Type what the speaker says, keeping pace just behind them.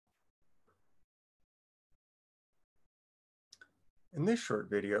In this short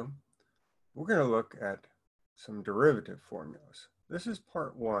video, we're going to look at some derivative formulas. This is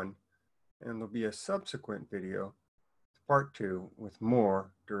part one, and there'll be a subsequent video, part two, with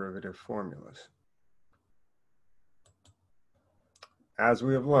more derivative formulas. As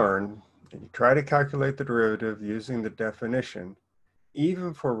we have learned, if you try to calculate the derivative using the definition,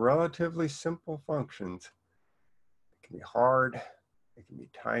 even for relatively simple functions, it can be hard, it can be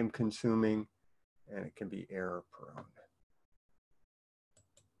time-consuming, and it can be error-prone.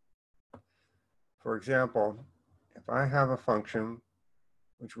 For example, if I have a function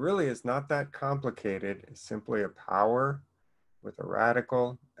which really is not that complicated, it's simply a power with a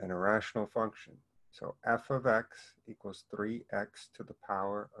radical and a rational function. So f of x equals 3x to the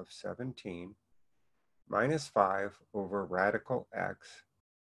power of 17 minus 5 over radical x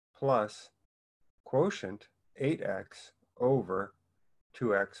plus quotient 8x over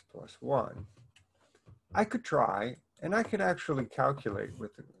 2x plus 1. I could try, and I could actually calculate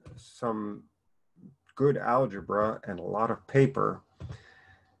with some good algebra and a lot of paper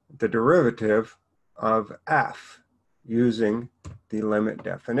the derivative of f using the limit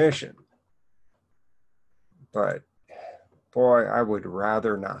definition. But boy, I would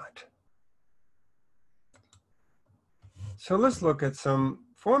rather not. So let's look at some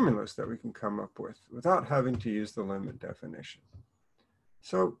formulas that we can come up with without having to use the limit definition.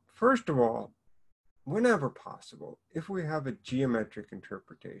 So first of all, whenever possible, if we have a geometric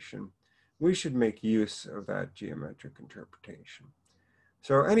interpretation, we should make use of that geometric interpretation.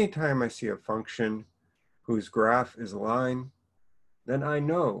 So anytime I see a function whose graph is a line, then I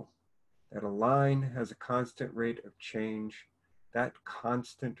know that a line has a constant rate of change. That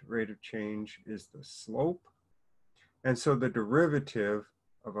constant rate of change is the slope. And so the derivative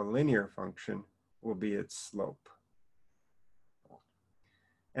of a linear function will be its slope.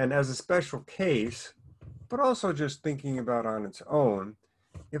 And as a special case, but also just thinking about on its own,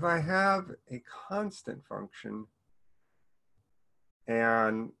 if I have a constant function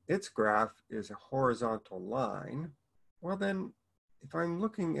and its graph is a horizontal line, well then, if I'm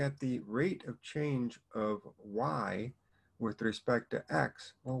looking at the rate of change of y with respect to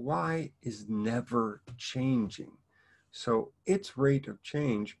x, well, y is never changing. So its rate of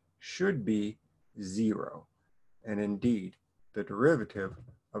change should be 0. And indeed, the derivative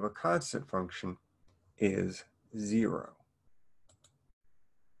of a constant function is 0.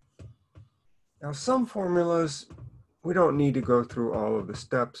 Now, some formulas, we don't need to go through all of the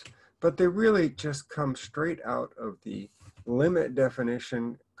steps, but they really just come straight out of the limit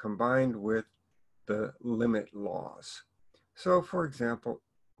definition combined with the limit laws. So for example,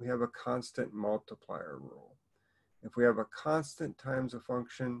 we have a constant multiplier rule. If we have a constant times a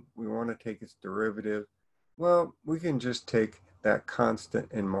function, we want to take its derivative. Well, we can just take that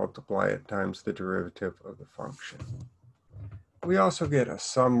constant and multiply it times the derivative of the function. We also get a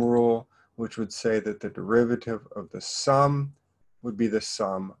sum rule, which would say that the derivative of the sum would be the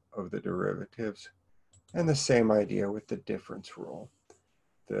sum of the derivatives. And the same idea with the difference rule.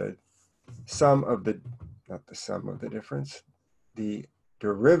 The sum of the, not the sum of the difference, the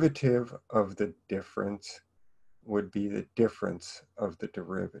derivative of the difference would be the difference of the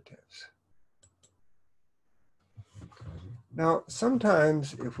derivatives. Now,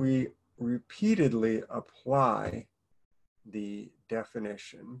 sometimes if we repeatedly apply the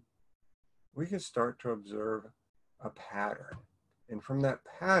definition, we can start to observe a pattern. And from that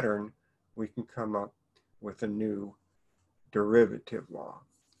pattern, we can come up with a new derivative law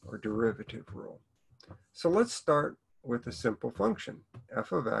or derivative rule. So let's start with a simple function,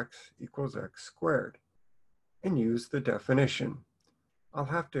 f of x equals x squared, and use the definition. I'll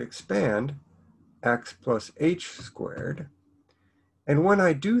have to expand x plus h squared. And when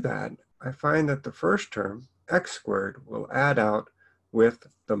I do that, I find that the first term, x squared, will add out with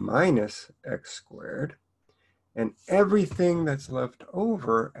the minus x squared. And everything that's left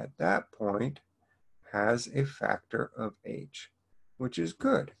over at that point has a factor of h, which is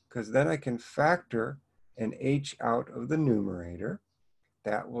good, because then I can factor an h out of the numerator.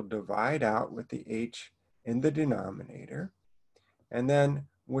 That will divide out with the h in the denominator. And then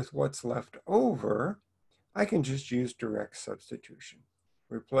with what's left over, I can just use direct substitution.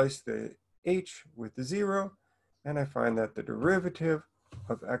 Replace the h with the 0, and I find that the derivative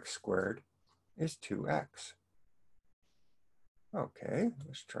of x squared is 2x. Okay,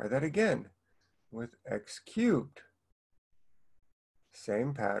 let's try that again with x cubed.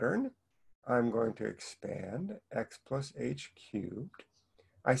 Same pattern. I'm going to expand x plus h cubed.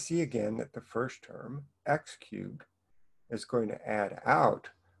 I see again that the first term, x cubed, is going to add out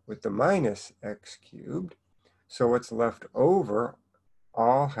with the minus x cubed. So what's left over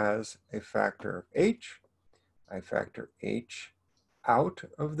all has a factor of h. I factor h out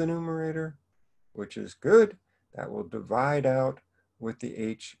of the numerator, which is good. That will divide out with the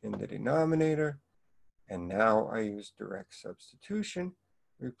h in the denominator. And now I use direct substitution,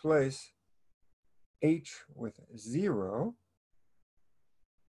 replace h with 0,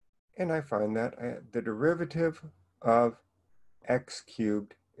 and I find that the derivative of x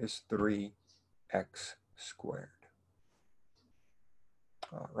cubed is 3x squared.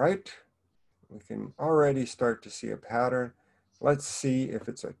 All right, we can already start to see a pattern. Let's see if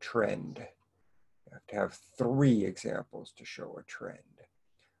it's a trend. You have to have 3 examples to show a trend.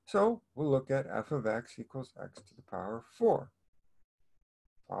 So we'll look at f of x equals x to the power of 4.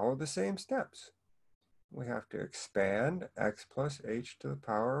 Follow the same steps. We have to expand x plus h to the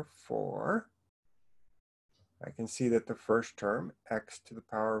power of 4. I can see that the first term, x to the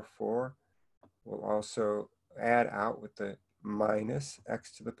power of 4, will also add out with the minus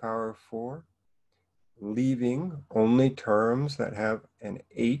x to the power of 4, leaving only terms that have an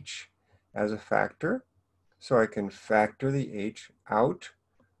h as a factor. So I can factor the h out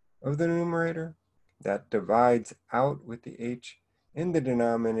of the numerator. That divides out with the h in the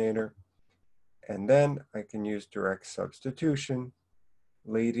denominator. And then I can use direct substitution,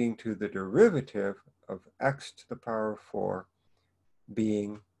 leading to the derivative of x to the power of 4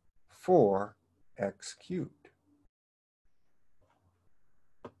 being 4x cubed.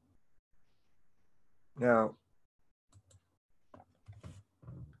 Now,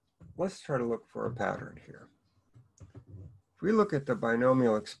 let's try to look for a pattern here. If we look at the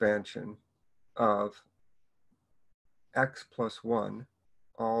binomial expansion of x plus 1,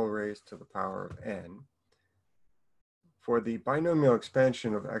 all raised to the power of n, for the binomial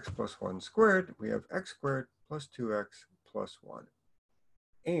expansion of x plus 1 squared, we have x squared plus 2x plus 1.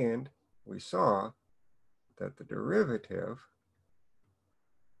 And we saw that the derivative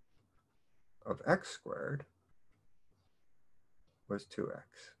of x squared was 2x.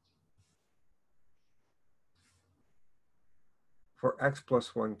 For x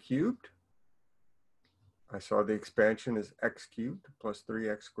plus 1 cubed, I saw the expansion is x cubed plus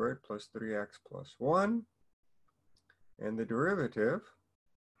 3x squared plus 3x plus 1. And the derivative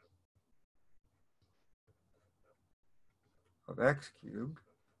of x cubed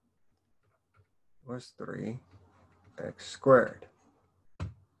was 3x squared.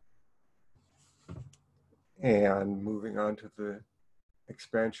 And moving on to the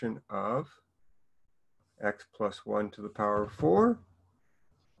expansion of x plus 1 to the power of 4,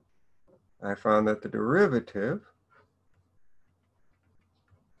 I found that the derivative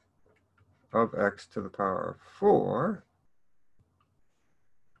of x to the power of 4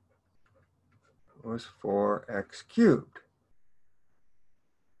 was 4x cubed.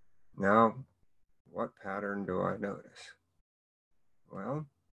 Now, what pattern do I notice? Well,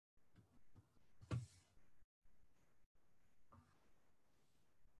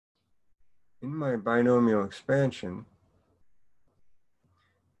 in my binomial expansion,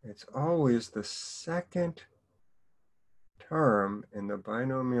 it's always the second term in the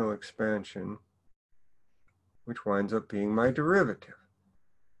binomial expansion which winds up being my derivative.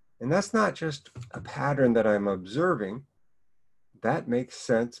 And that's not just a pattern that I'm observing. That makes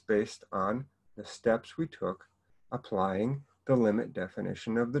sense based on the steps we took applying the limit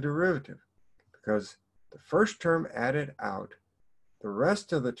definition of the derivative. Because the first term added out, the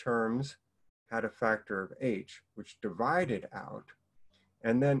rest of the terms had a factor of h, which divided out,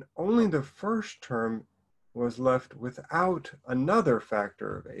 and then only the first term was left without another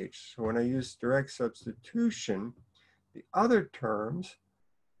factor of h. So when I use direct substitution, the other terms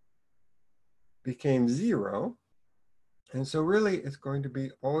became 0. And so really it's going to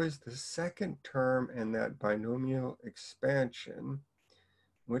be always the second term in that binomial expansion,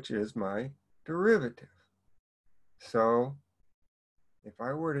 which is my derivative. So if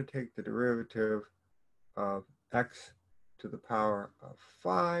I were to take the derivative of x to the power of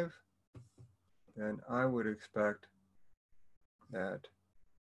 5, then I would expect that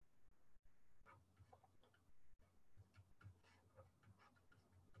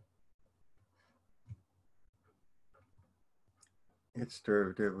its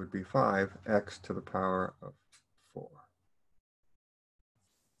derivative would be 5x to the power of 4.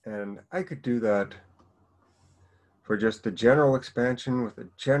 And I could do that for just the general expansion with a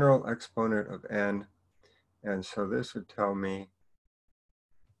general exponent of n. And so this would tell me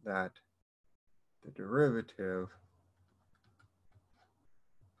that the derivative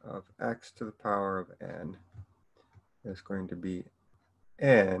of x to the power of n is going to be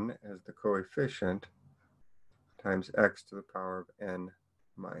n as the coefficient times x to the power of n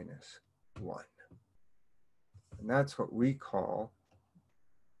minus 1. And that's what we call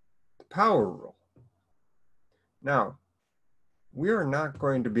the power rule. Now, We are not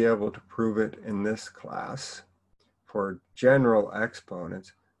going to be able to prove it in this class for general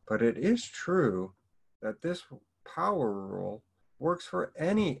exponents, but it is true that this power rule works for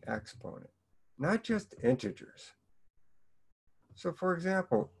any exponent, not just integers. So for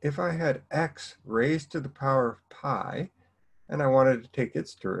example, if I had x raised to the power of pi, and I wanted to take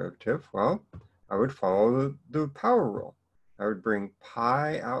its derivative, well, I would follow the power rule. I would bring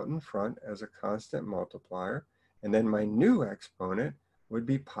pi out in front as a constant multiplier, and then my new exponent would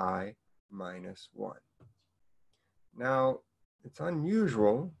be pi minus 1. Now, it's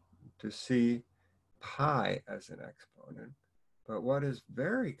unusual to see pi as an exponent, but what is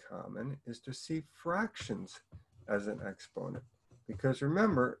very common is to see fractions as an exponent. Because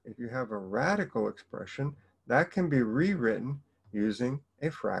remember, if you have a radical expression, that can be rewritten using a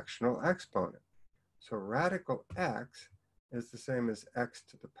fractional exponent. So radical x is the same as x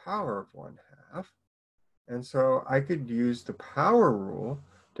to the power of 1/2. And so I could use the power rule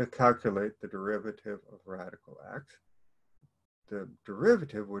to calculate the derivative of radical x. The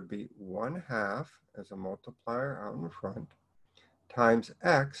derivative would be 1/2 as a multiplier out in front times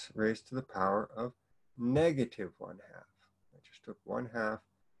x raised to the power of negative 1/2. I just took 1/2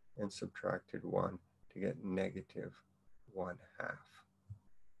 and subtracted 1 to get negative 1/2.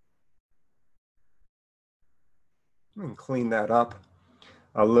 I'm going to clean that up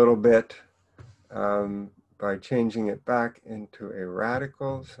a little bit by changing it back into a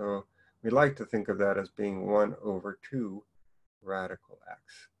radical. So we like to think of that as being 1/2 radical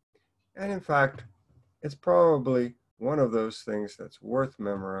x. And in fact, it's probably one of those things that's worth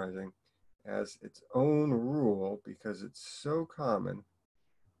memorizing as its own rule, because it's so common,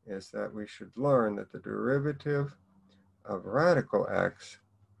 is that we should learn that the derivative of radical x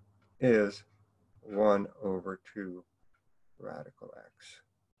is 1/2 radical x.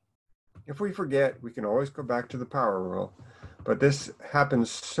 If we forget, we can always go back to the power rule, but this happens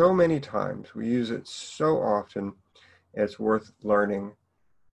so many times, we use it so often, it's worth learning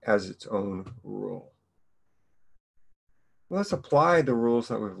as its own rule. Let's apply the rules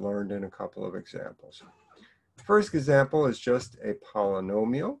that we've learned in a couple of examples. First example is just a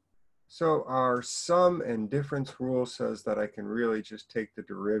polynomial. So our sum and difference rule says that I can really just take the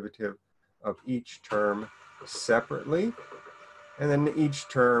derivative of each term separately, and then each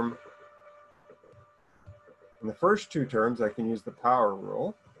term, in the first two terms, I can use the power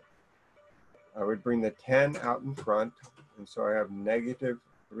rule. I would bring the 10 out in front, and so I have negative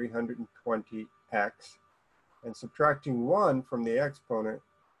 320x, and subtracting 1 from the exponent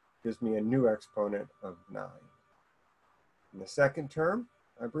gives me a new exponent of 9. In the second term,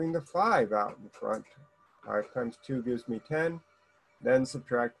 I bring the 5 out in front. 5 times 2 gives me 10, then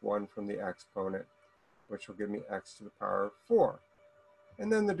subtract 1 from the exponent, which will give me x to the power of 4.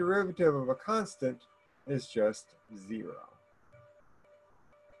 And then the derivative of a constant is just 0.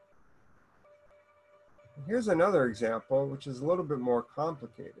 Here's another example, which is a little bit more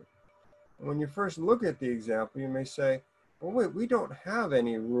complicated. When you first look at the example, you may say, well, wait, we don't have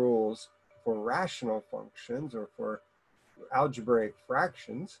any rules for rational functions or for algebraic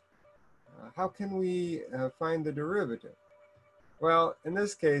fractions. How can we find the derivative? Well, in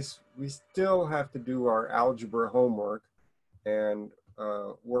this case, we still have to do our algebra homework and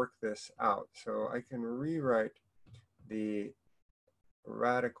work this out. So I can rewrite the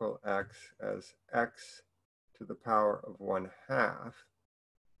radical x as x to the power of 1/2.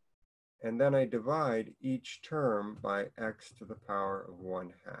 And then I divide each term by x to the power of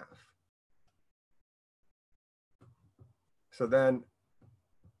 1/2. So then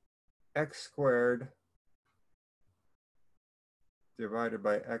x squared divided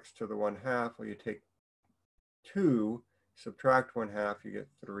by x to the 1/2, well, you take 2, subtract 1/2, you get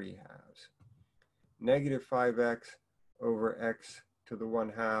 3/2. Negative 5x over x to the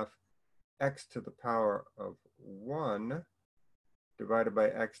 1/2, x to the power of 1 divided by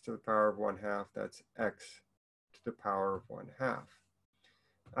x to the power of 1/2, that's x to the power of 1/2.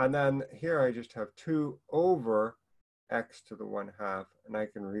 And then here I just have 2 over x to the 1/2, and I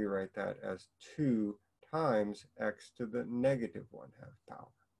can rewrite that as 2 times x to the negative 1/2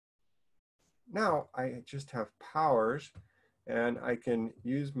 power. Now I just have powers, and I can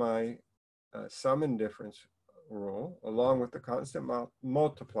use my sum and difference rule along with the constant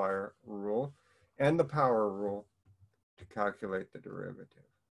multiplier rule and the power rule to calculate the derivative.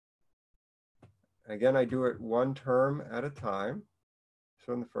 Again, I do it one term at a time.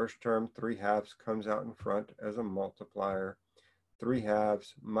 So in the first term, 3/2 comes out in front as a multiplier.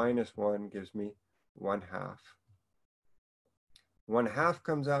 3/2 minus 1 gives me 1/2. 1/2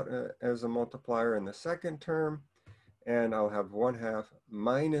 comes out as a multiplier in the second term, and I'll have 1/2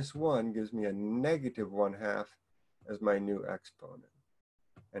 minus 1 gives me a negative 1/2 as my new exponent.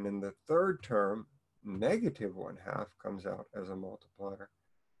 And in the third term, negative 1/2 comes out as a multiplier.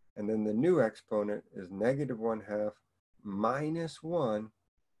 And then the new exponent is negative 1/2 minus 1,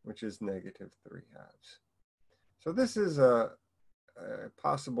 which is negative 3/2. So this is a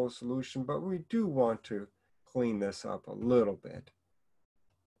possible solution, but we do want to clean this up a little bit.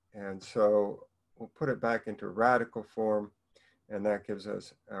 And so we'll put it back into radical form, and that gives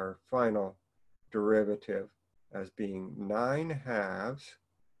us our final derivative as being 9/2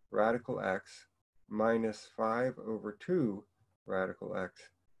 radical x minus 5/2 radical x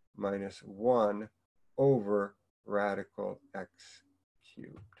minus 1 over radical x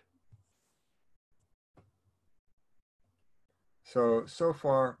cubed. So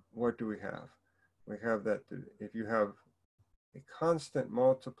far, what do we have? We have that if you have a constant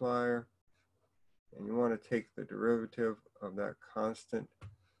multiplier and you want to take the derivative of that constant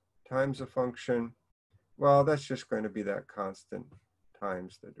times a function, well, that's just going to be that constant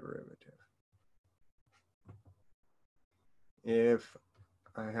times the derivative. If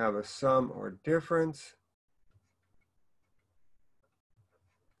I have a sum or difference,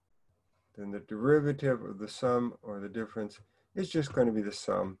 then the derivative of the sum or the difference is just going to be the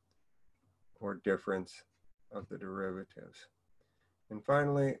sum or difference of the derivatives. And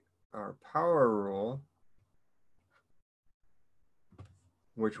finally, our power rule,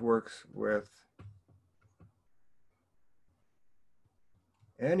 which works with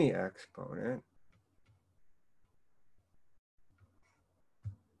any exponent.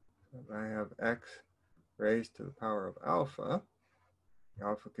 If I have x raised to the power of alpha,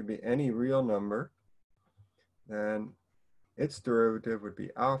 alpha could be any real number, then its derivative would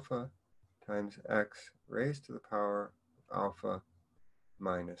be alpha times x raised to the power of alpha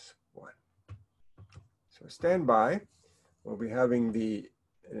minus 1. So stand by. We'll be having the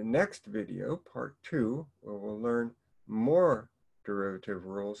next video, part 2, where we'll learn more derivative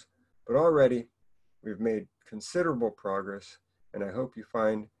rules, but already we've made considerable progress, and I hope you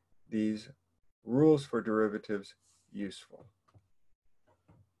find these rules for derivatives useful.